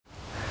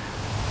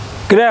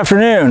Good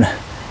afternoon.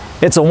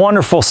 It's a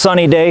wonderful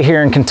sunny day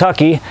here in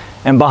Kentucky,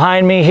 and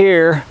behind me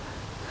here,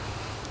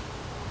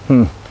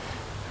 if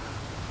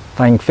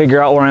I can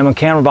figure out where I'm on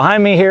camera,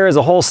 behind me here is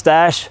a whole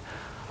stash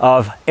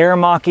of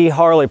Aermacchi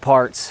Harley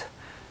parts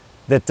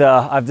that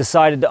I've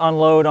decided to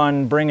unload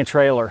on Bring a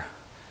Trailer.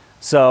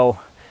 So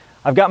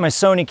I've got my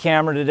Sony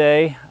camera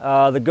today.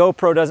 The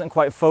GoPro doesn't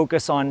quite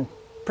focus on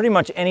pretty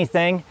much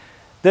anything.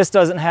 This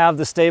doesn't have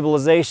the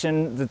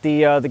stabilization that the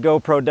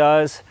GoPro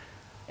does.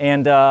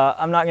 And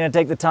I'm not going to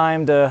take the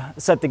time to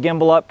set the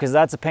gimbal up because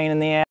that's a pain in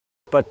the ass,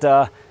 but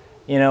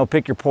you know,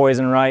 pick your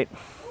poison right.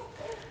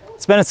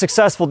 It's been a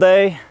successful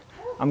day.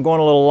 I'm going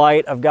a little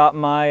light. I've got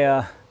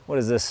my, what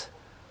is this?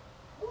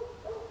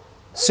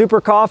 Super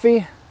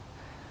coffee.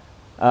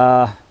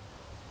 I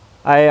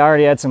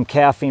already had some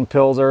caffeine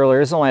pills earlier.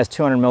 This only has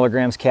 200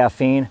 milligrams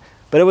caffeine,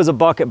 but it was a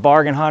buck at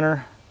Bargain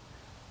Hunter.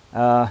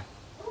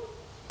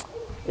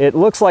 It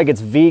looks like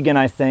it's vegan,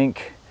 I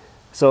think.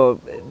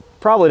 So it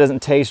probably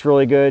doesn't taste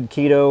really good.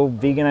 Keto,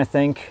 vegan, I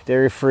think,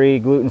 dairy-free,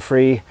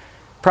 gluten-free.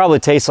 Probably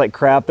tastes like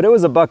crap, but it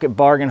was a buck at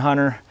Bargain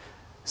Hunter.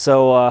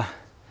 So I'm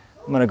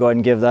gonna go ahead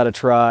and give that a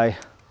try.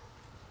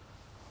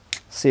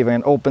 See if I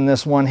can open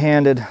this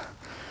one-handed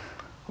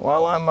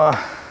while I'm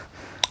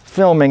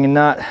filming and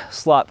not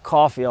slop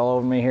coffee all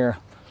over me here.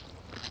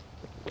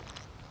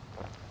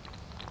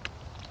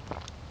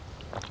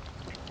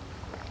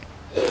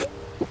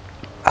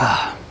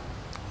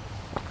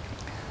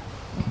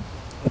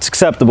 It's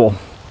acceptable.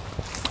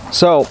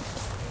 So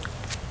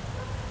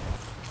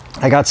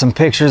I got some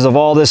pictures of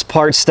all this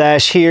part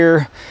stash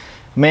here.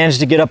 Managed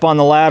to get up on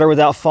the ladder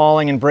without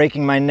falling and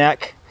breaking my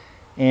neck,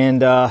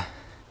 and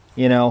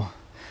you know,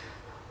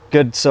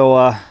 good.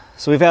 So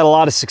we've had a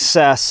lot of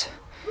success.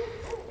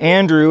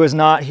 Andrew is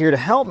not here to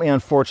help me,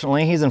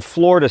 unfortunately. He's in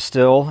Florida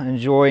still,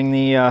 enjoying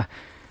the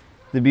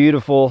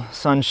beautiful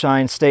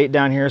sunshine state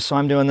down here. So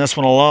I'm doing this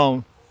one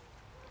alone.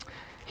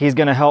 He's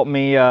going to help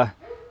me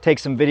take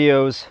some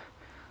videos,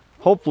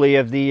 hopefully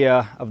of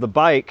the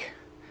bike,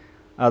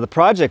 the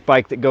project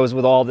bike that goes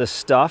with all this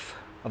stuff,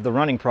 of the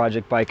running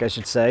project bike, I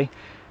should say,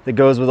 that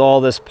goes with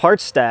all this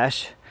parts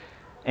stash,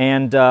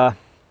 and get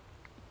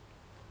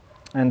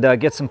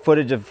some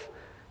footage of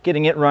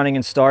getting it running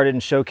and started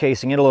and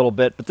showcasing it a little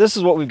bit. But this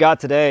is what we've got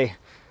today.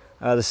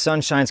 The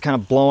sunshine's kind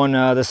of blowing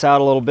this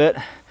out a little bit,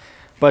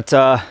 but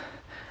I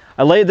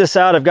laid this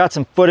out. I've got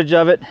some footage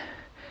of it,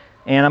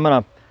 and I'm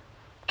gonna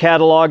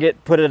catalog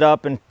it, put it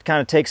up, and kind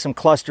of take some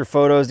cluster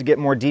photos to get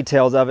more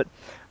details of it.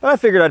 But I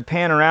figured I'd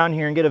pan around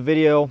here and get a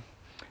video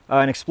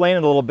and explain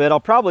it a little bit. I'll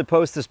probably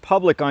post this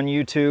public on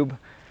YouTube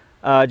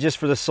just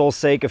for the sole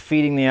sake of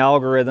feeding the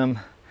algorithm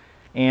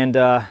and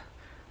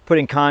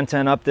putting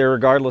content up there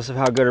regardless of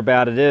how good or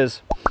bad it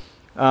is.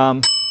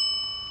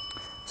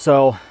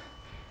 So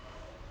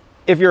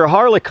if you're a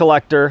Harley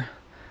collector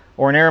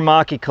or an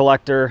Aermacchi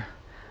collector,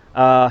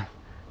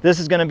 this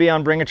is going to be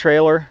on Bring a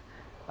Trailer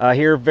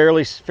here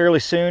fairly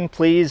soon.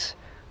 Please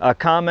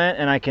comment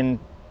and I can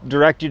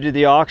direct you to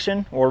the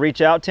auction or reach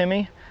out to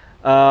me.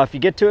 If you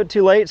get to it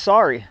too late,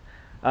 sorry.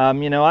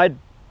 You know, I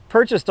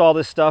purchased all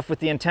this stuff with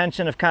the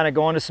intention of kind of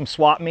going to some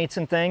swap meets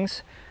and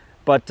things,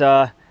 but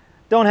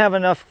don't have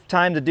enough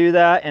time to do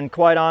that, and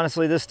quite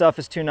honestly, this stuff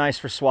is too nice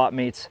for swap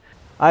meets.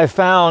 I've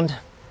found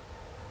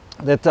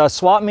that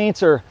swap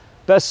meets are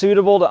best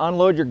suitable to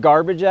unload your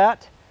garbage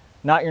at,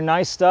 not your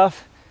nice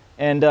stuff,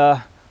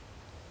 and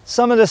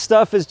some of this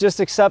stuff is just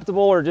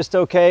acceptable or just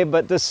okay,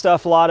 but this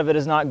stuff, a lot of it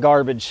is not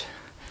garbage,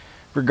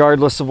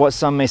 regardless of what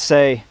some may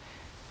say.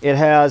 It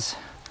has,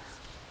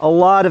 a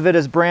lot of it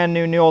is brand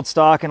new old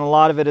stock, and a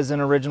lot of it is in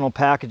original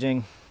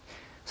packaging.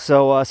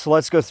 So, so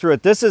let's go through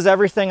it. This is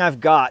everything I've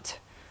got,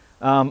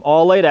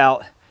 all laid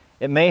out.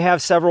 It may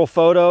have several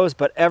photos,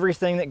 but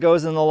everything that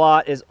goes in the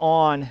lot is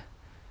on.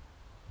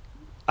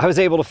 I was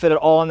able to fit it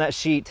all on that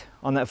sheet,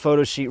 on that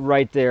photo sheet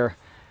right there.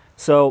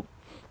 So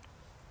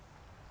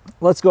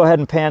let's go ahead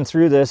and pan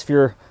through this. If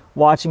you're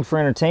watching for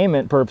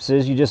entertainment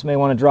purposes, you just may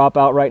want to drop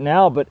out right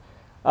now. But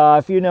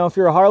if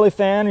you're a Harley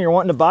fan and you're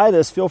wanting to buy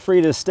this, feel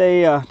free to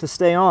stay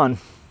on.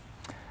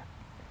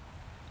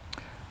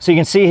 So you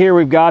can see here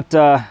we've got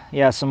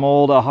yeah, some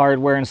old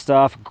hardware and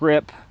stuff,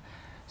 grip,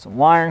 some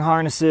wiring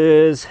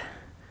harnesses.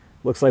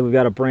 Looks like we've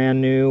got a brand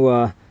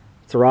new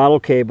throttle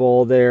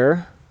cable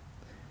there.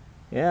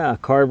 Yeah,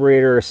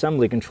 carburetor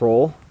assembly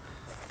control,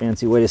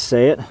 fancy way to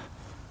say it.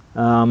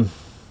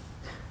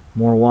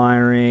 More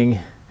wiring,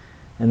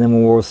 and then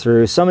we'll go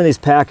through some of these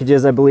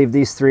packages. I believe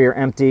these three are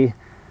empty.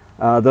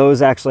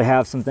 Those actually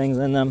have some things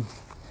in them,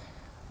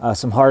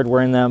 some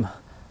hardware in them,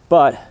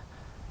 but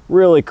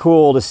really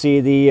cool to see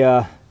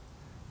the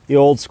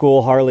old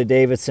school Harley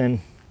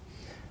Davidson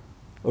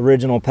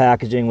original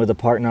packaging with the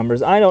part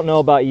numbers. I don't know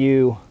about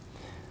you,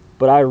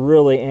 but I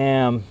really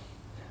am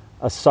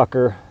a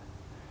sucker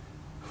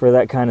for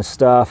that kind of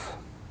stuff.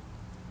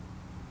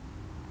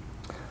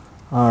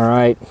 All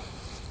right.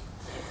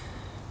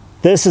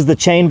 This is the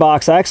chain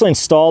box. I actually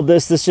installed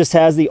this. This just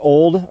has the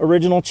old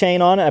original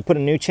chain on it. I put a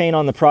new chain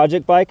on the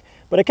project bike,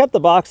 but I kept the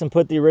box and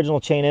put the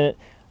original chain in it.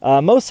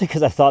 mostly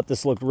because I thought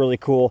this looked really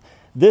cool.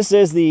 This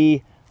is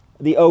the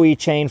OE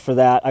chain for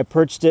that. I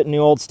purchased it new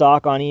old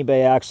stock on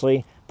eBay,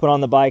 actually, put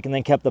on the bike and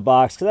then kept the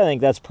box because I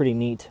think that's pretty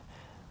neat.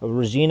 A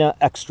Regina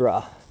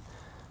Extra.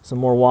 Some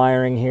more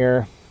wiring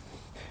here.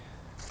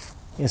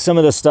 You know, some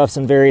of the stuff's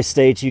in various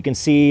states. You can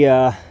see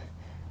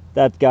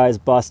that guy's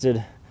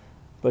busted,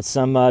 but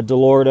some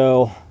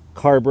Delorto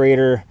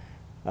carburetor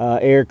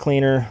air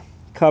cleaner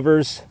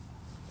covers.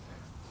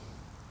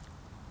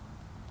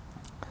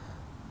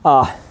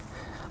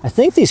 I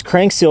think these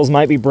crank seals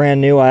might be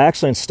brand new. I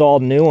actually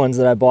installed new ones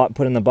that I bought and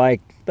put in the bike.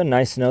 It's been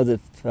nice to know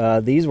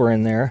that these were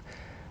in there.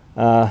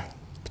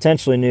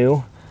 Potentially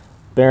new.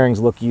 Bearings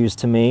look used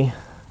to me.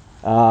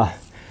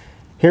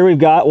 Here we've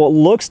got what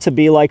looks to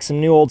be like some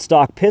new old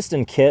stock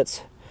piston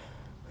kits.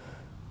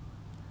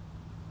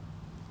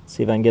 Let's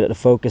see if I can get it to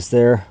focus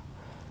there.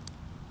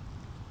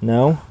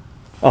 No?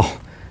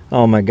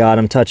 Oh my God,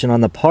 I'm touching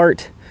on the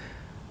part.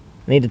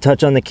 I need to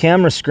touch on the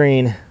camera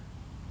screen.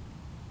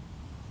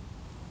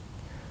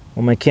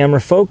 Will my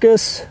camera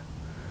focus?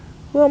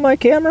 Will my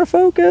camera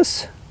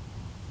focus?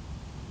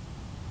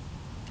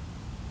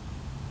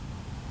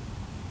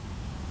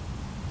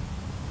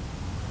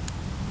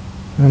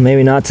 Well,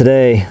 maybe not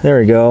today. There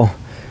we go.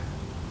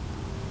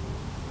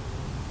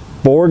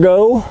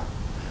 Borgo?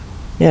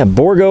 Yeah,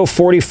 Borgo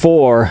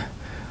 44. I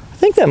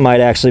think that might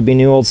actually be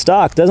new old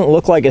stock. Doesn't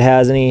look like it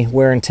has any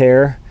wear and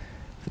tear.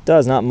 If it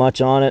does, not much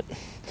on it.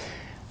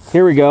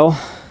 Here we go.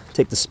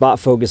 Take the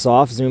spot focus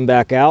off, zoom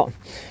back out.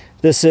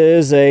 This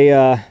is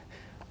I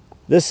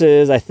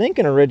think,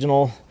 an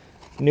original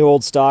new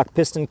old stock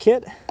piston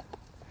kit.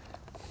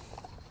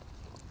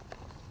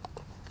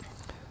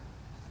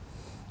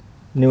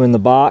 New in the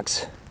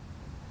box.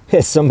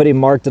 Somebody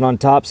marked it on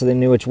top so they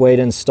knew which way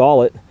to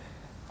install it,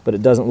 but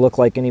it doesn't look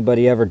like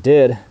anybody ever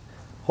did.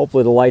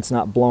 Hopefully the light's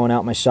not blowing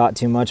out my shot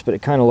too much, but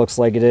it kind of looks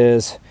like it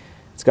is.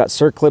 It's got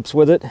circlips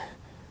with it,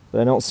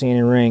 but I don't see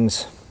any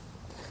rings.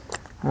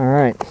 All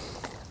right,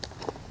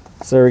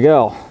 so there we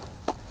go.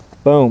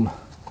 Boom.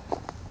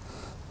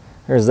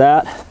 There's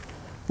that.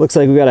 Looks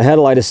like we've got a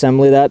headlight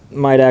assembly. That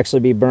might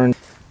actually be burned.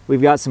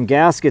 We've got some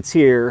gaskets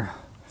here.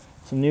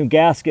 Some new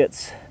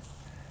gaskets.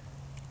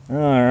 All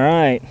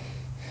right.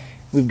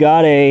 We've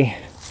got a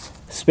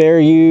spare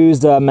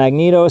used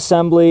magneto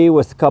assembly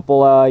with a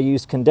couple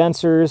used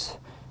condensers.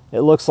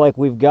 It looks like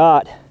we've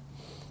got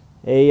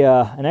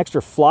an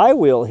extra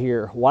flywheel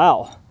here.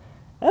 Wow.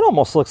 That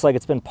almost looks like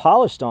it's been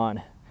polished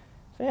on.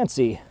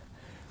 Fancy.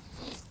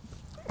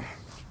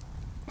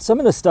 Some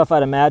of this stuff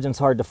I'd imagine is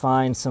hard to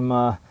find. Some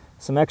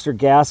extra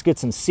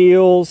gaskets and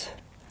seals.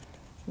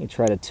 Let me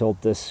try to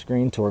tilt this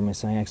screen toward me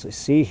so I can actually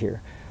see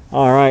here.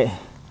 All right.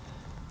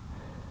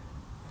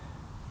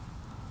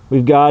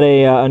 We've got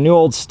a new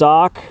old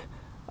stock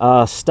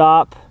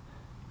stop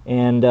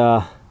and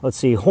let's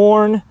see,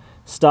 horn,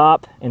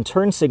 stop, and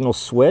turn signal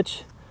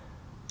switch.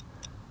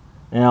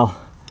 Now,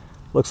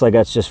 looks like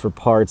that's just for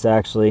parts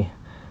actually.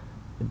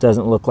 It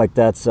doesn't look like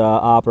that's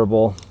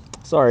operable.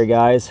 Sorry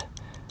guys,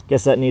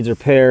 guess that needs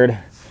repaired.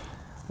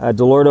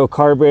 Delorto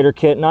carburetor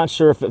kit, not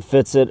sure if it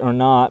fits it or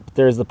not, but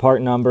there's the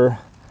part number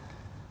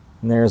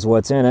and there's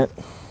what's in it.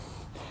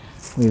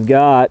 We've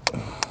got,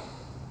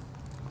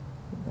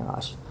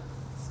 gosh,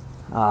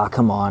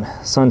 come on,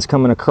 sun's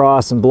coming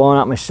across and blowing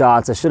out my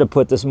shots. I should have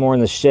put this more in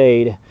the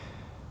shade,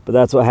 but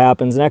that's what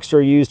happens. An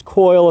extra used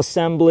coil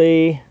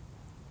assembly.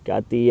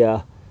 Got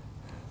the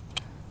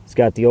it's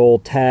got the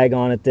old tag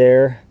on it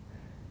there.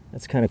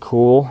 That's kind of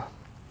cool.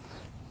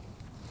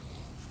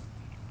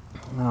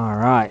 All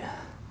right.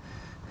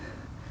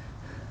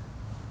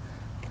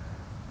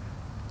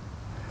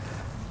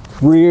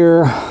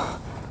 Rear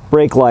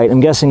brake light. I'm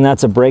guessing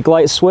that's a brake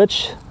light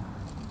switch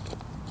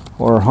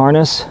or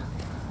harness.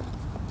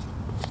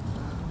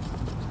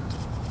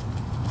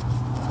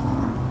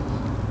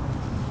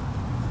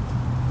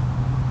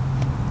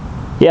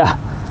 Yeah,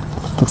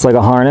 looks like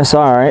a harness.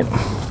 All right,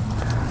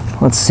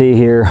 let's see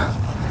here.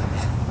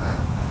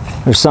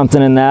 There's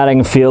something in that, I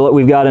can feel it.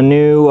 We've got a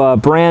new,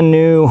 brand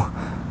new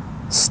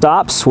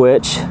stop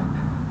switch.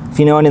 If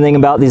you know anything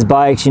about these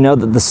bikes, you know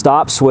that the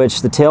stop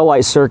switch, the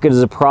taillight circuit,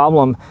 is a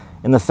problem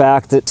in the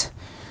fact that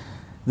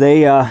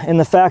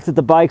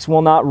the bikes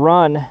will not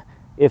run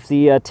if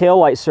the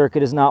taillight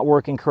circuit is not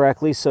working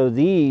correctly. So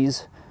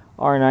these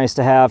are nice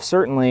to have,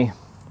 certainly.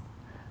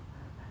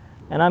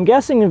 And I'm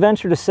guessing and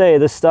venture to say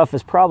this stuff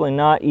is probably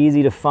not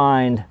easy to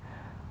find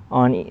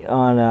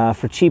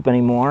for cheap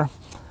anymore.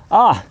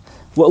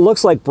 What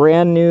looks like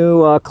brand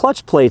new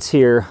clutch plates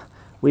here.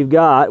 We've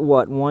got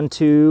what, 1,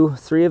 2,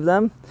 3 of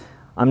them.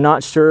 I'm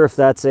not sure if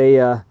that's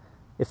a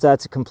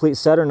complete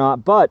set or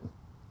not, but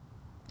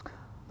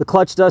the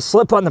clutch does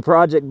slip on the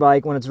project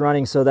bike when it's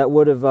running, so that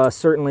would have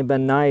certainly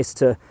been nice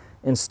to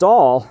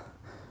install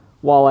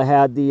while I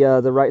had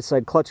the right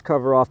side clutch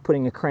cover off,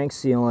 putting a crank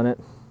seal in it.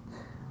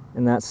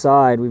 In that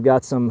side, we've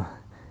got some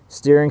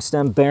steering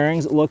stem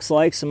bearings, it looks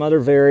like, some other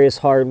various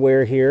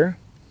hardware here.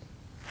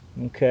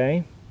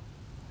 Okay.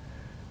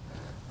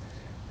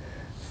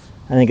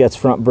 I think that's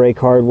front brake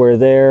hardware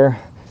there.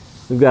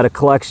 We've got a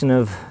collection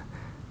of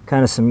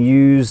kind of some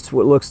used,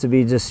 what looks to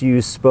be just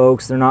used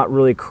spokes. They're not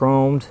really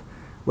chromed.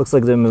 Looks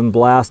like they've been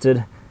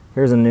blasted.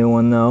 Here's a new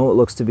one though. It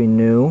looks to be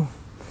new.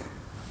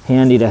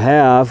 Handy to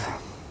have.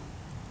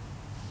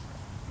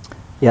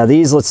 Yeah,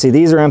 these, let's see,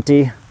 these are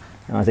empty.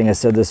 I think I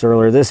said this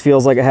earlier. This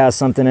feels like it has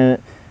something in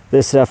it.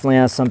 This definitely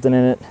has something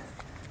in it.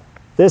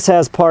 This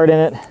has part in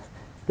it.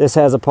 This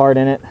has a part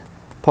in it.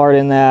 Part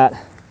in that.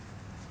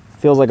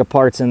 Feels like a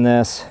part's in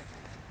this.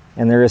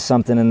 And there is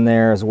something in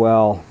there as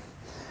well.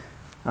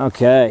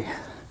 Okay.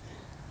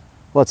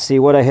 Let's see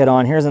what I hit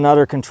on. Here's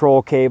another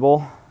control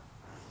cable.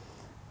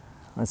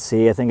 Let's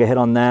see, I think I hit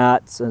on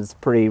that. So it's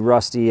pretty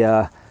rusty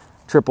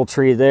triple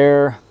tree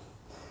there.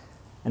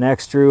 An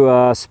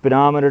extra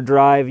speedometer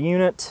drive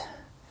unit.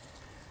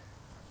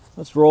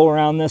 Let's roll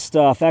around this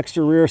stuff.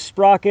 Extra rear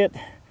sprocket.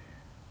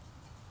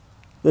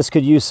 This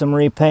could use some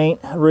repaint.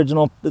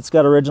 Original, it's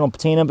got original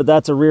patina, but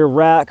that's a rear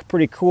rack.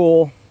 Pretty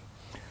cool.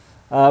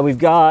 We've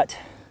got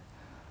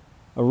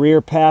a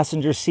rear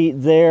passenger seat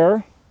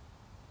there.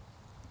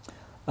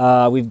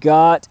 We've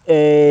got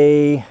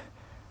a,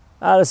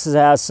 this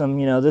has some,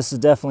 you know, this is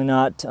definitely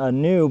not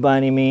new by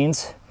any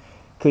means.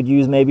 Could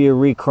use maybe a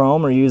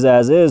re-chrome or use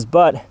as is,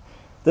 but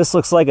this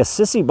looks like a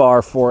sissy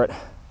bar for it.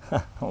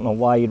 I don't know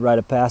why you'd ride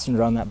a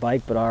passenger on that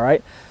bike, but all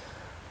right.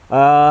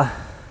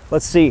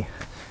 Let's see.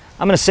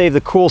 I'm gonna save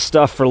the cool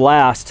stuff for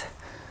last.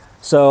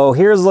 So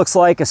here's looks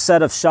like a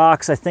set of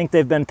shocks. I think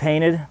they've been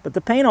painted, but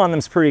the paint on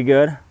them's pretty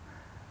good.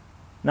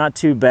 Not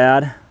too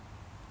bad.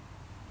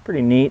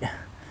 Pretty neat.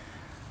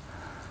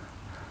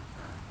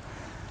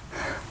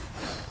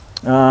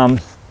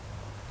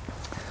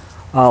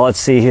 Let's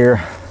see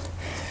here.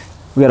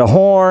 We got a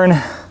horn.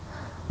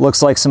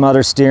 Looks like some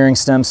other steering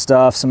stem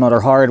stuff, some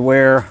other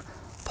hardware.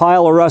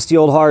 Pile of rusty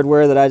old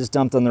hardware that I just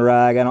dumped on the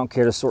rag. I don't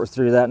care to sort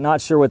through that. Not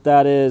sure what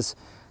that is.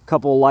 A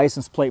couple of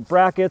license plate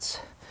brackets.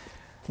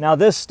 Now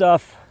this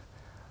stuff,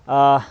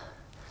 so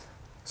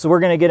we're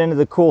gonna get into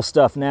the cool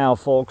stuff now,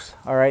 folks,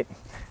 all right?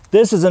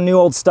 This is a new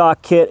old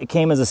stock kit. It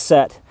came as a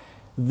set.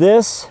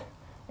 This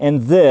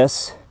and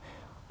this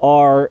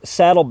are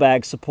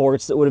saddlebag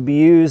supports that would be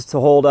used to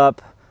hold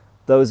up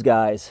those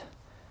guys.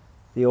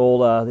 The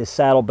old the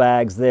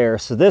saddlebags there.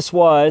 So this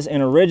was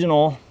an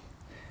original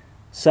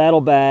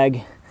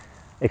saddlebag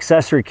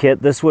accessory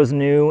kit. This was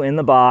new in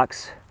the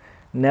box,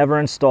 never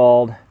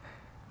installed.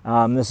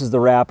 This is the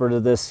wrapper to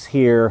this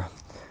here,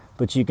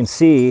 but you can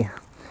see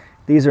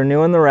these are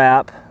new in the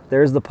wrap.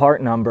 There's the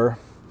part number.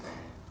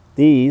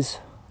 These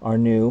are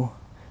new,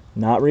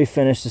 not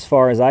refinished as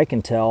far as I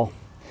can tell.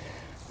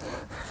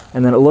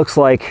 And then it looks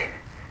like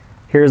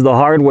here's the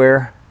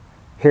hardware,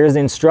 here's the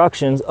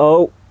instructions.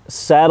 Oh,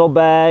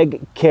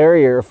 saddlebag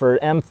carrier for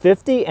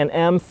M50 and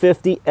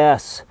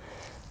M50S.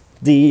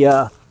 The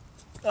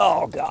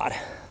oh god,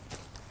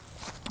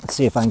 let's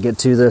see if I can get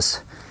to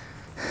this.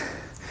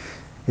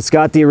 It's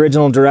got the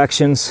original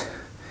directions.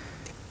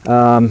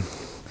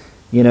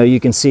 You know, you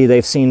can see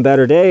they've seen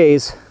better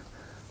days,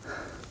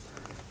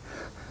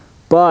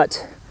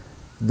 but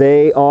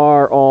they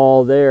are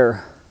all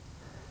there.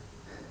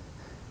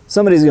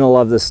 Somebody's gonna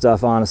love this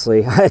stuff,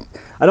 honestly.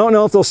 I don't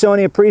know if they'll show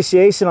any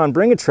appreciation on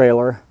Bring a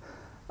Trailer.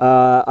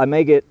 I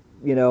may get,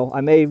 you know,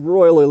 I may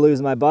royally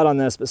lose my butt on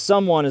this, but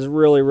someone is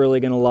really, really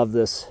gonna love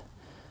this.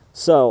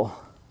 So,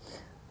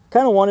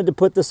 kind of wanted to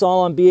put this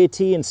all on BAT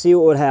and see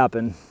what would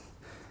happen.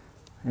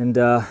 And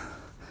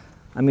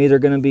I'm either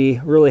gonna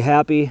be really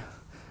happy,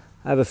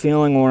 I have a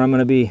feeling, or I'm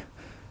gonna be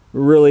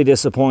really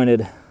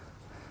disappointed.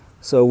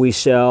 So we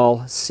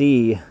shall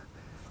see.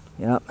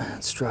 Yep,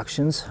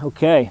 instructions,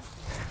 okay.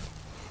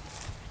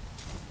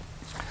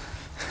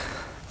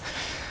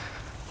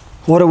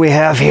 What do we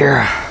have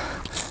here?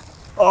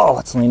 Oh,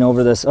 let's lean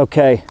over this.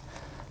 Okay.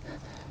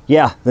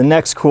 Yeah, the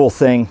next cool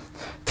thing.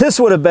 This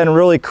would have been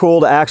really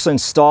cool to actually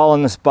install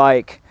on this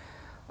bike.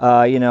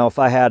 You know, if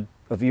I had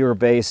a viewer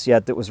base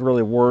yet that was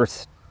really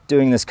worth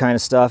doing this kind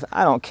of stuff.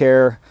 I don't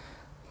care.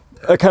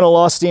 I kind of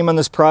lost steam on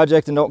this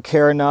project and don't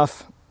care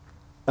enough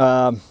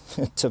to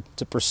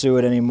pursue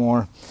it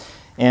anymore.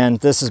 And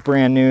this is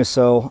brand new,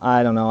 so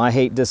I don't know. I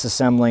hate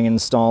disassembling and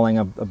installing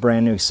a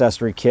brand new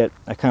accessory kit.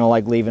 I kind of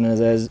like leaving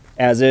it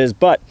as is,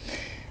 but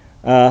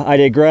I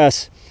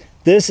digress.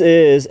 This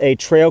is a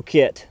trail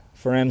kit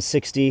for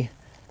M60,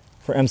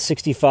 for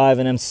M65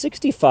 and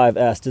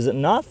M65S. Does it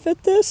not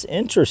fit this?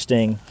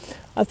 Interesting.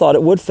 I thought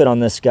it would fit on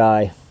this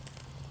guy.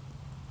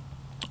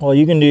 Well,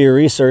 you can do your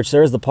research.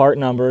 There's the part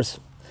numbers.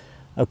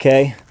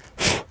 Okay.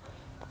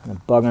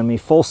 Bug on me.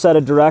 Full set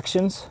of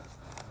directions.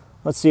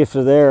 Let's see if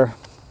they're there.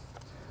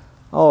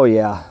 Oh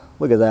yeah,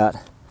 look at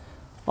that.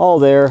 All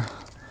there,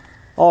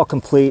 all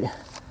complete.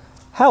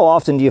 How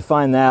often do you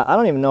find that? I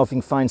don't even know if you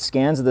can find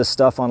scans of this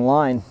stuff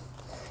online.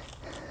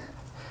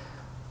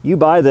 You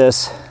buy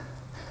this,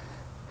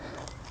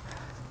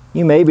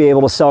 you may be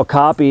able to sell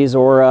copies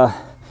or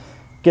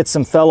get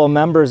some fellow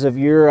members of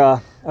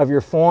your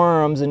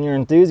forums and your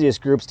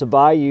enthusiast groups to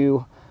buy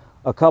you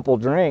a couple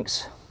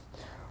drinks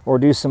or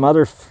do some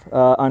other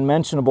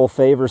unmentionable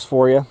favors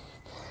for you.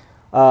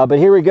 But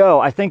here we go.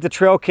 I think the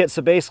trail kit,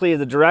 so basically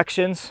the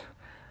directions,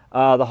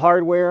 the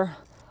hardware.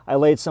 I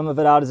laid some of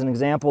it out as an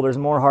example. There's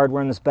more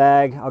hardware in this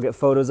bag. I'll get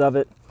photos of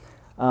it.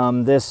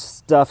 This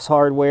stuff's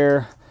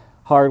hardware.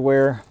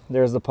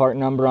 There's the part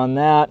number on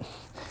that.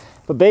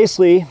 But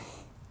basically,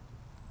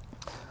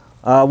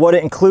 what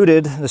it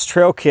included, this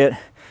trail kit,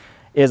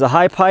 is a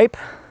high pipe.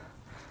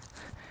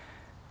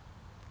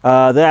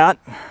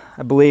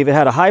 I believe it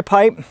had a high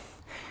pipe,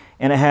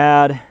 and it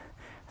had,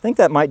 I think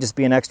that might just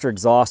be an extra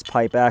exhaust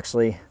pipe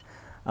actually,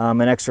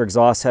 an extra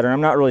exhaust header.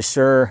 I'm not really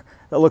sure.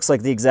 That looks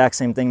like the exact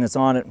same thing that's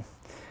on it.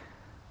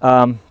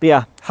 But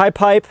yeah, high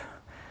pipe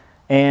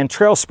and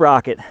trail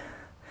sprocket.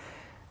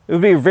 It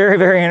would be very,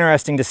 very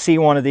interesting to see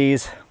one of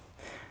these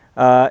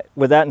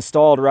with that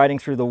installed riding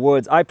through the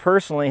woods. I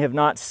personally have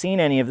not seen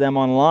any of them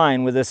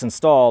online with this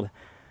installed.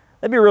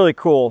 That'd be really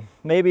cool.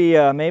 Maybe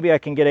I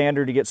can get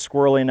Andrew to get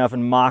squirrely enough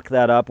and mock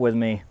that up with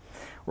me,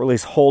 or at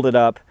least hold it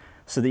up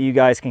so that you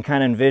guys can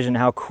kind of envision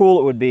how cool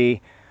it would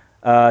be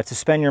to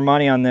spend your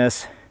money on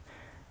this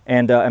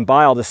and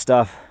buy all this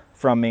stuff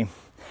from me.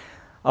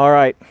 All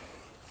right.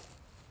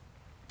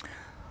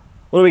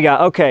 What do we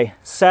got? Okay,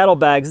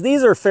 saddlebags.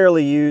 These are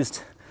fairly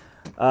used.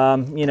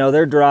 You know,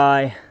 they're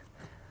dry.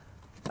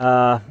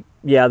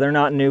 Yeah, they're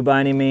not new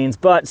by any means,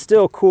 but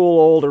still cool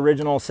old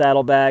original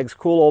saddlebags,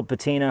 cool old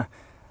patina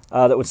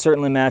that would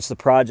certainly match the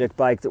project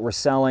bike that we're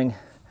selling.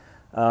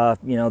 You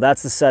know,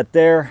 that's the set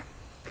there.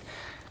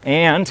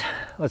 And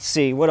let's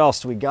see, what else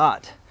do we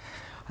got?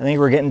 I think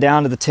we're getting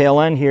down to the tail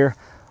end here.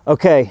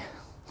 Okay,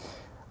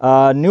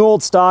 new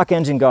old stock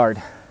engine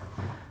guard.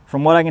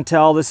 From what I can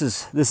tell, this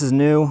is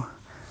new.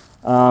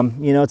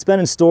 You know, it's been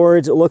in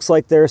storage. It looks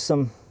like there's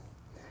some,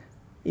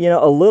 you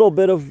know, a little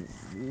bit of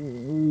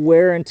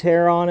wear and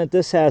tear on it.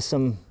 This has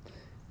some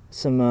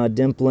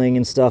dimpling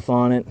and stuff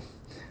on it.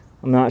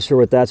 I'm not sure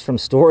what that's from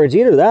storage.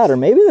 Either that or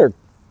maybe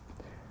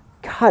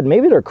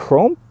maybe their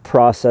chrome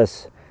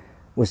process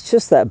was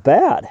just that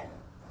bad.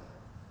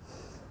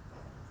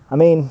 I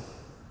mean,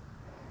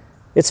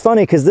 it's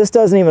funny because this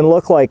doesn't even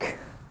look like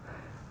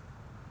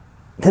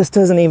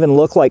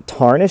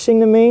tarnishing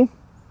to me.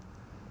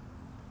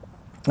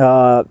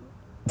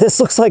 This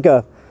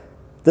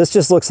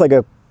just looks like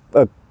a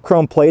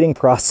chrome plating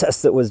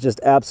process that was just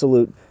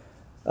absolute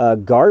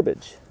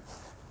garbage.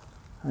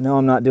 I know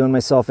I'm not doing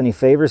myself any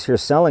favors here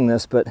selling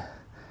this, but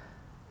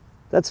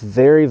that's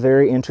very,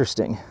 very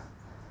interesting.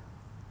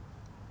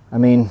 I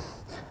mean,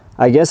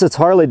 I guess it's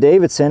Harley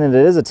Davidson and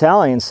it is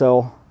Italian,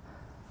 so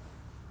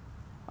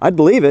I'd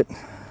believe it.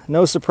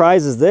 No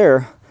surprises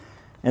there.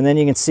 And then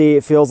you can see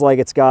it feels like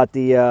it's got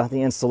the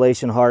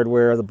installation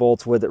hardware, the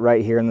bolts with it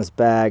right here in this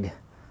bag.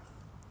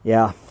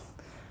 Yeah,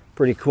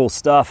 pretty cool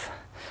stuff.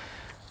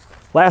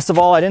 Last of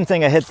all, I didn't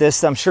think I hit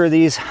this. I'm not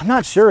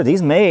sure if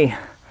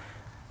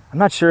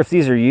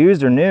these are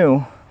used or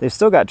new. They've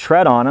still got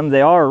tread on them.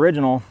 They are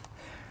original.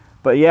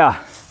 But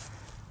yeah,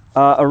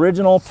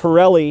 original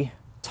Pirelli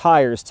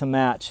tires to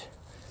match.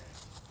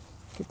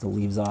 Get the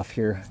leaves off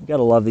here. You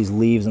gotta love these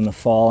leaves in the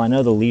fall. I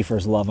know the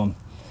leafers love them.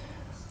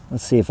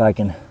 Let's see if I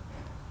can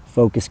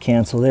focus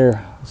cancel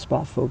there.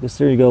 Spot focus.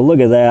 There you go. Look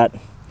at that.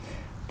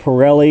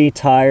 Pirelli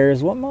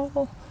tires. What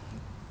model?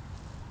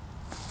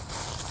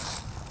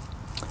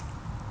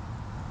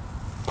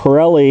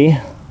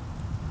 Pirelli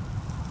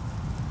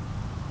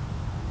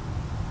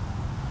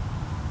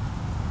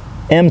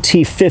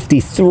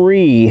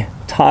MT53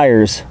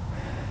 tires.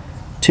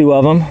 2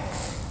 of them.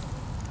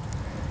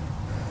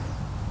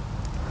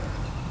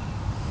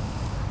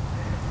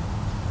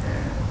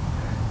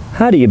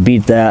 How do you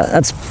beat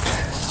that?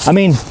 I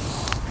mean,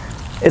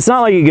 it's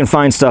not like you can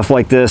find stuff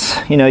like this.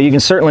 You know, you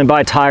can certainly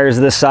buy tires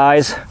this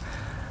size,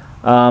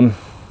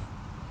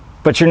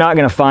 but you're not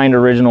going to find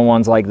original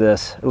ones like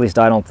this. At least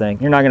I don't think.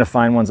 You're not going to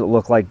find ones that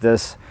look like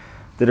this,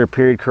 that are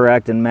period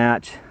correct and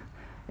match.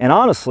 And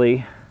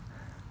honestly,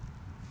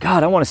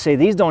 God, I want to say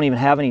these don't even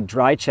have any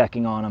dry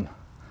checking on them.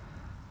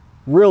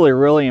 Really,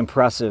 really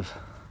impressive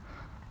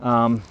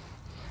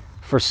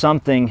for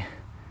something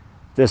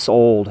this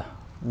old.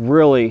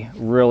 Really,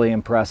 really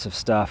impressive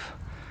stuff.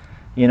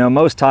 You know,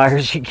 most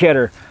tires you get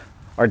are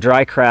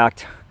dry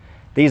cracked.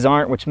 These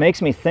aren't, which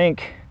makes me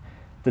think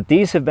that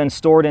these have been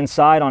stored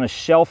inside on a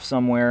shelf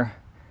somewhere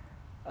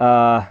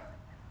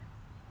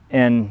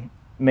and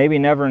maybe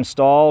never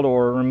installed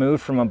or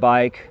removed from a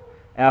bike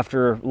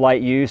after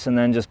light use and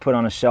then just put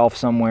on a shelf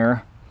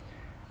somewhere.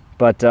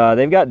 But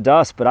they've got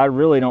dust, but I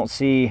really don't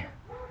see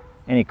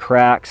any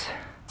cracks.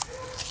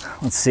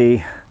 Let's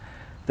see.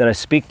 Did I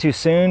speak too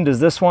soon? Does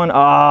this one?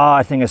 Ah,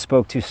 I think I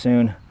spoke too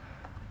soon.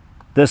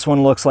 This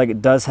one looks like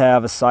it does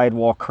have a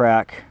sidewall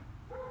crack.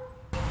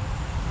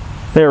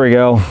 There we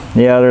go.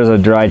 Yeah, there's a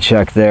dry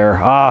check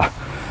there. Ah,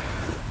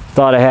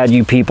 thought I had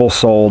you people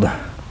sold.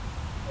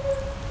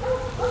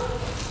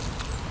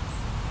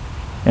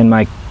 And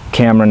my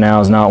camera now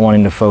is not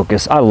wanting to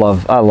focus. I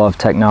love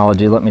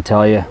technology, let me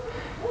tell you.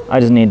 I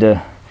just need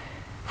to,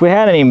 if we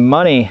had any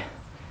money,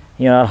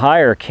 you know, I'd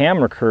hire a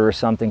camera crew or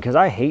something, because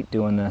I hate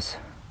doing this.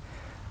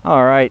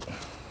 All right,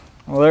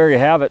 well, there you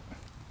have it.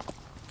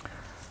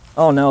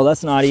 Oh no,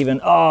 that's not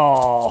even,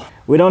 oh,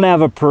 we don't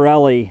have a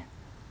Pirelli.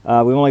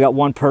 We've only got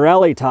one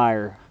Pirelli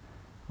tire.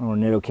 I don't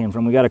know where Nitto came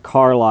from. We got a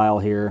Carlisle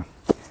here.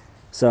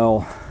 So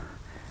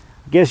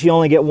I guess you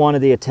only get one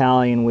of the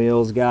Italian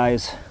wheels,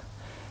 guys.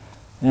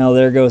 Now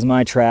there goes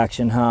my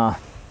traction, huh?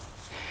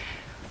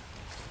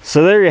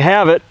 So there you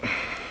have it.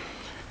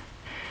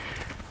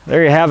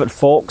 There you have it,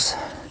 folks.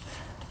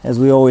 As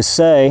we always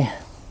say,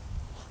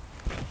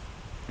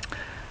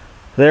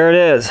 there it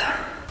is.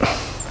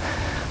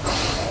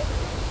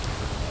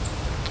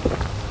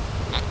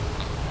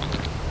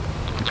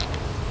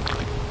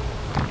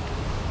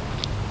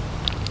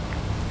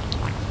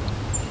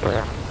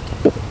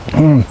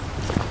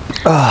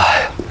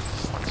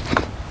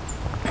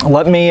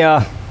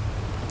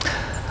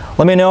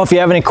 Let me know if you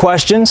have any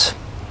questions,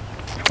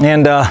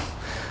 and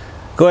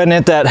go ahead and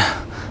hit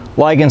that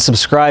like and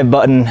subscribe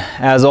button.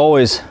 As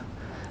always,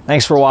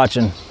 thanks for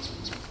watching.